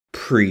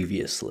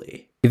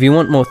previously. If you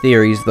want more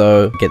theories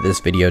though, get this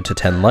video to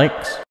 10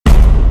 likes.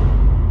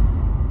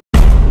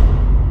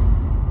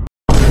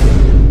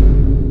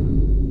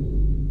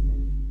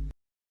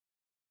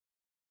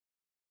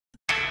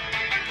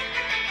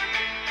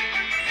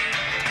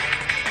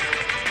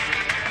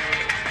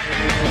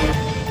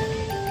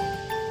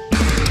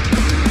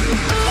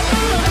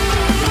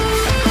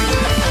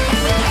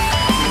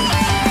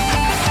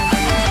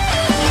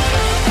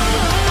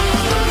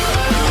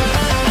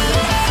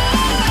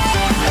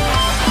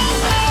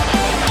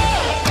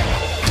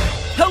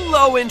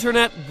 Hello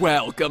Internet,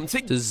 welcome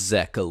to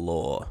Zeqa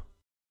lore.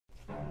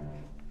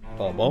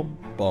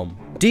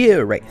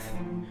 Dear Wraith,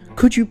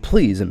 could you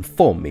please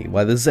inform me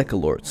why the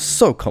Zeqa lore is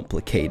so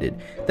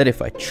complicated that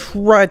if I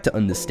tried to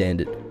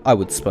understand it, I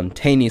would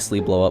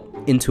spontaneously blow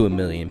up into a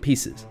million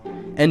pieces?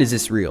 And is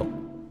this real?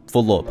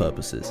 For lore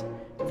purposes.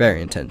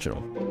 Very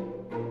intentional.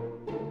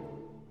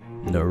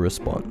 No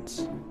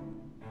response.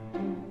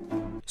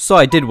 So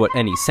I did what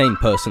any sane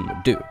person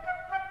would do.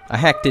 I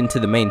hacked into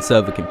the main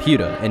server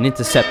computer and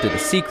intercepted a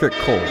secret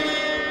call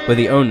where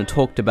the owner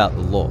talked about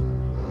the lore,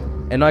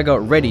 and I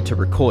got ready to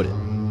record it,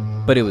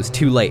 but it was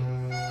too late.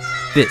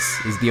 This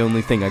is the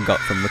only thing I got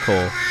from the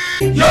call.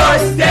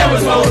 Your stare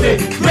was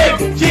molded,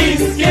 ripped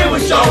jeans, skin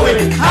was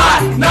showing,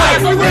 hot night,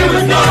 we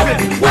was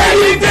going. Where do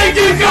you think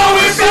you're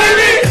going,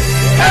 baby?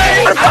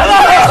 Hey,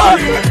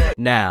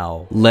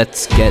 Now,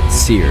 let's get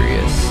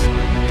serious.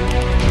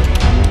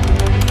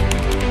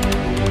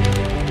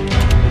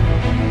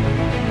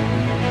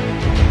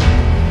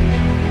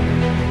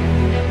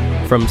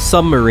 From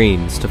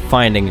submarines to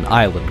finding an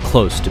island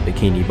close to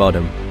Bikini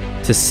Bottom,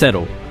 to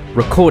settle,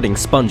 recording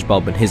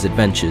SpongeBob and his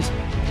adventures,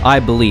 I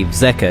believe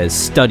Zeqa is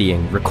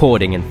studying,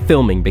 recording and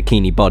filming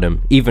Bikini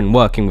Bottom, even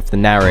working with the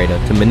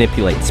narrator to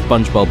manipulate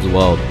SpongeBob's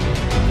world.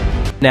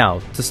 Now,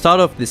 to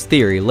start off this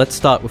theory, let's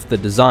start with the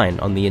design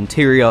on the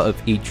interior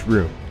of each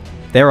room.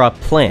 There are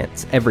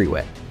plants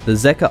everywhere. The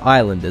Zeqa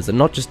Islanders are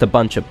not just a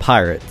bunch of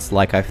pirates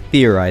like I've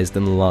theorized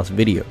in the last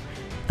video.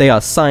 They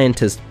are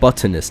scientists,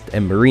 botanists,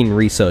 and marine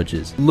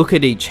researchers. Look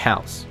at each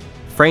house.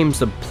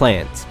 Frames of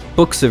plants,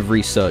 books of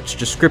research,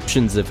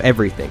 descriptions of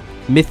everything.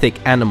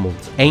 Mythic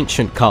animals,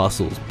 ancient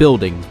castles,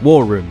 buildings,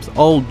 war rooms,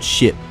 old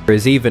shit. There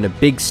is even a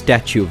big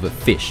statue of a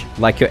fish,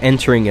 like you're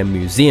entering a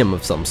museum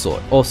of some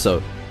sort.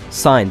 Also,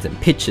 signs and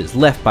pictures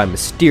left by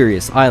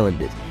mysterious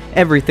islanders.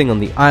 Everything on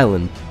the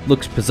island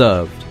looks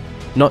preserved.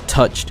 Not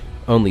touched,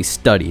 only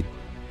studied.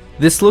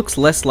 This looks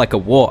less like a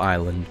war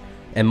island,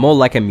 and more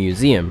like a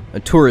museum, a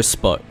tourist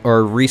spot, or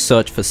a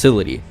research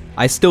facility.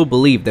 I still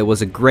believe there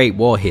was a great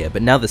war here,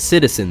 but now the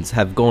citizens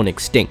have gone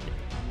extinct.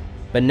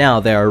 But now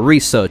there are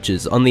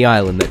researchers on the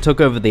island that took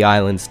over the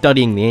island,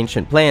 studying the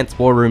ancient plants,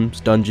 war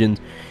rooms,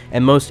 dungeons,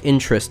 and most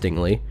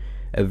interestingly,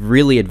 a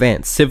really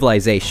advanced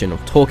civilization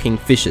of talking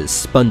fishes,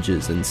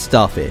 sponges, and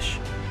starfish.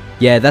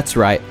 Yeah, that's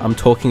right, I'm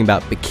talking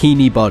about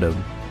Bikini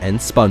Bottom and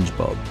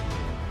SpongeBob.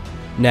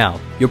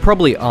 Now, you're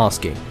probably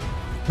asking,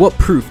 what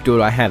proof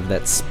do I have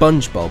that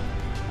SpongeBob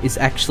is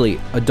actually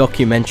a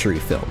documentary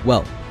film?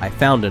 Well, I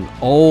found an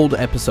old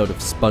episode of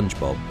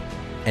SpongeBob,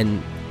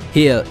 and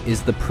here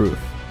is the proof.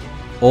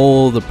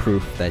 All the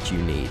proof that you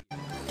need.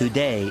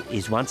 Today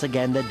is once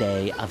again the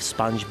day of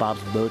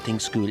SpongeBob's boating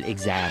school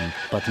exam,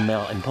 but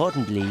more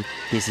importantly,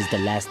 this is the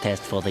last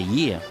test for the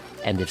year,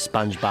 and if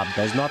SpongeBob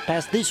does not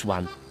pass this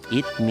one,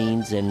 it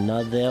means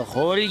another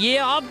whole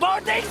year of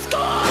boating school!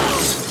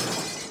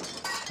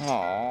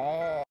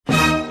 Aww.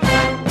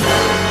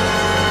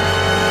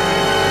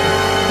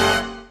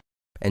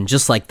 And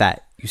just like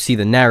that, you see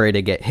the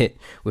narrator get hit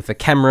with a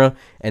camera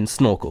and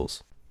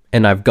snorkels.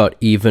 And I've got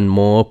even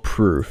more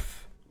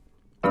proof.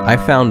 I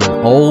found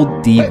an old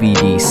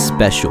DVD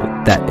special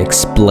that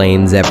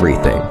explains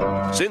everything.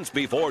 Since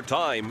before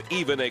time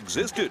even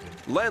existed,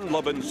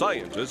 land-loving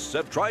scientists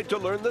have tried to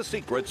learn the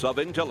secrets of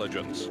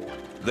intelligence.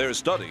 Their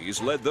studies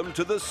led them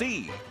to the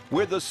sea,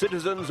 where the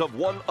citizens of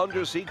one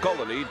undersea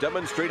colony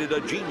demonstrated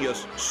a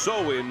genius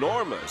so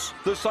enormous,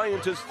 the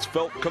scientists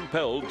felt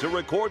compelled to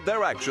record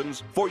their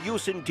actions for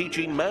use in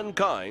teaching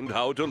mankind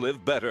how to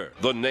live better.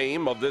 The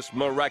name of this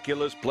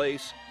miraculous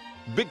place?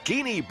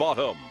 Bikini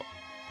Bottom.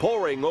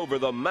 Poring over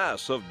the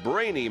mass of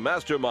brainy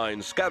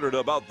masterminds scattered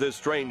about this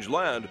strange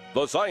land,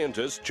 the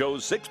scientists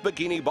chose 6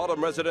 Bikini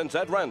Bottom residents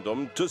at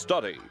random to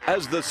study.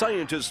 As the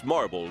scientists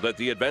marveled at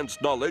the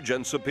advanced knowledge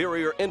and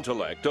superior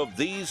intellect of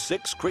these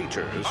 6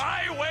 creatures,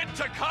 I went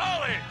to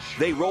college!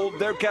 they rolled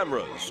their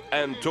cameras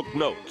and took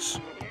notes.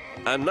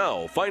 And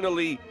now,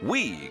 finally,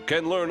 we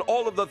can learn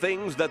all of the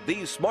things that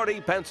these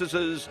smarty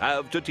pantsuses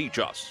have to teach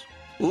us.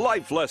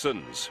 Life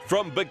lessons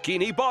from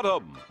Bikini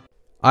Bottom.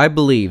 I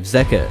believe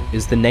Zeqa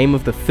is the name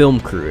of the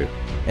film crew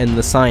and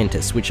the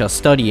scientists which are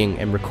studying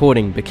and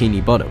recording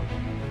Bikini Bottom.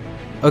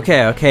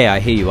 Okay, I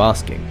hear you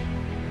asking.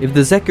 If the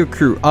Zeqa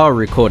crew are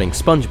recording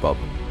SpongeBob,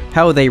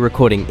 how are they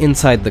recording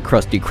inside the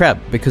Krusty Krab?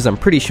 Because I'm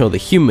pretty sure the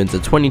humans are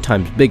 20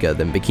 times bigger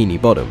than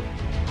Bikini Bottom.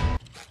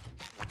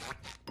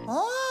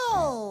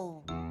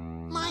 Oh!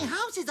 My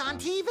house is on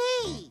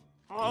TV!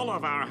 All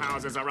of our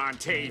houses are on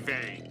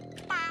TV.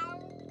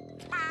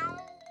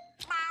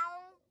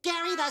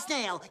 that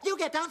snail. You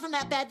get down from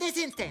that bed this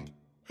instant.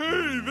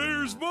 Hey,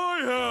 there's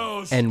my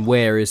house! And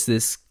where is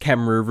this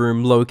camera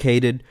room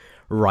located?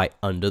 Right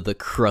under the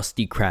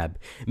Krusty Krab.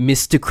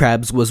 Mr.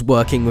 Krabs was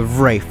working with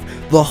Rafe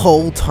the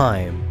whole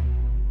time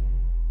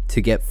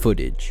to get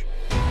footage.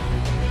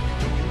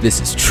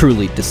 This is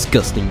truly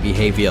disgusting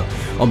behavior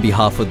on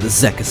behalf of the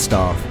Zeqa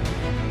staff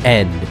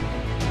and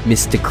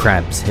Mr.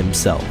 Krabs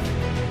himself.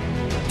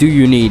 Do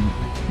you need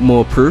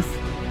more proof?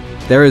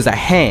 There is a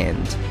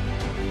hand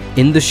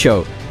in the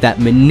show that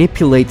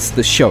manipulates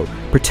the show,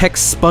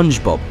 protects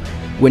SpongeBob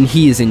when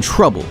he is in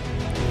trouble,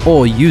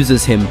 or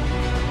uses him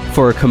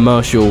for a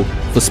commercial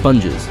for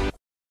sponges.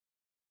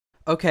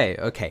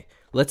 Okay,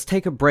 let's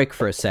take a break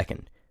for a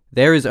second.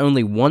 There is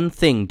only one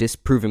thing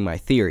disproving my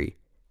theory.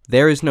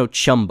 There is no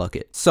chum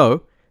bucket,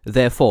 so,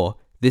 therefore,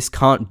 this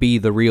can't be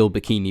the real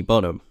Bikini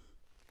Bottom.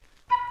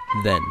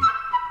 Then,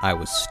 I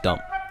was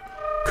stumped.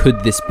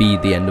 Could this be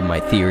the end of my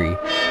theory?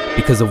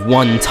 Because of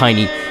one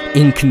tiny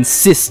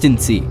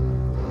inconsistency.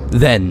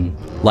 Then,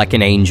 like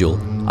an angel,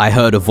 I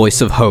heard a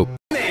voice of hope.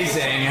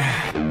 Amazing.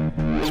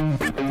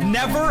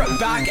 Never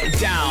back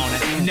down.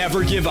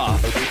 Never give up.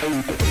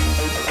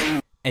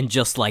 And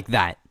just like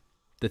that,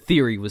 the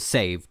theory was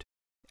saved.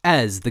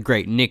 As the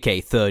great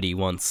Nikkei 30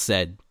 once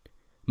said,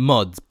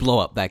 mods blow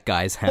up that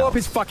guy's house. Blow up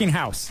his fucking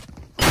house.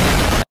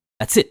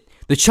 That's it.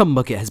 The chum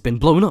bucket has been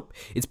blown up.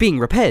 It's being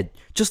repaired,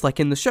 just like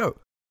in the show.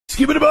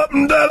 Skip it up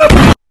and down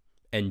up.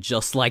 And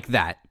just like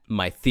that,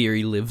 my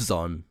theory lives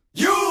on.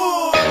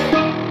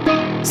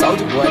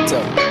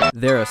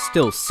 There are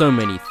still so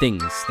many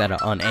things that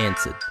are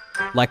unanswered.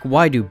 Like,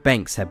 why do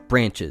banks have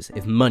branches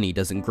if money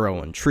doesn't grow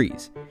on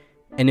trees?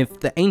 And if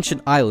the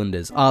ancient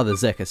islanders are the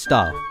Zeqa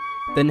staff,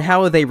 then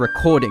how are they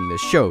recording the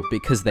show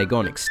because they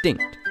gone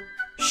extinct?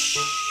 Shh.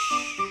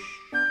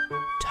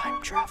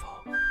 Time travel.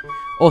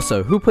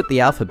 Also, who put the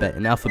alphabet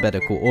in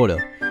alphabetical order?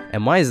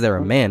 And why is there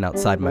a man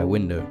outside my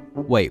window?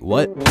 Wait,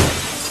 what? Wait,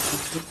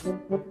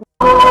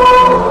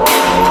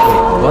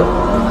 what?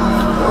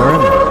 Where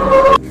am I?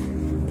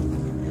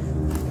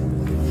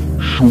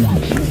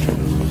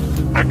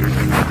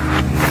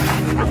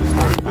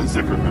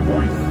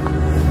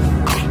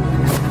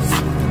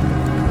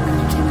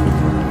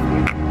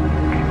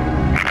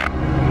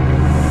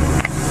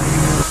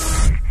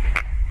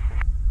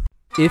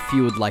 If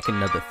you would like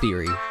another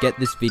theory, get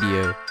this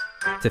video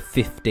to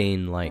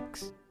 15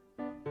 likes.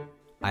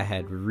 I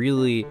had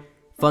really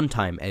fun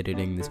time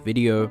editing this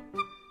video,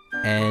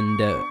 and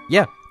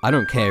yeah, I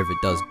don't care if it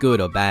does good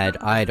or bad,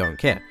 I don't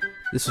care.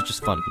 This was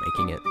just fun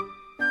making it.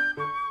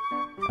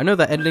 I know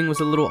that editing was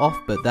a little off,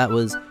 but that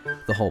was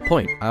the whole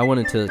point. I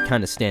wanted to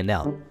kind of stand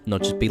out,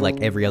 not just be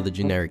like every other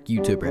generic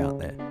YouTuber out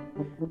there.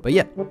 But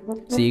yeah,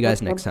 see you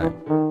guys next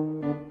time.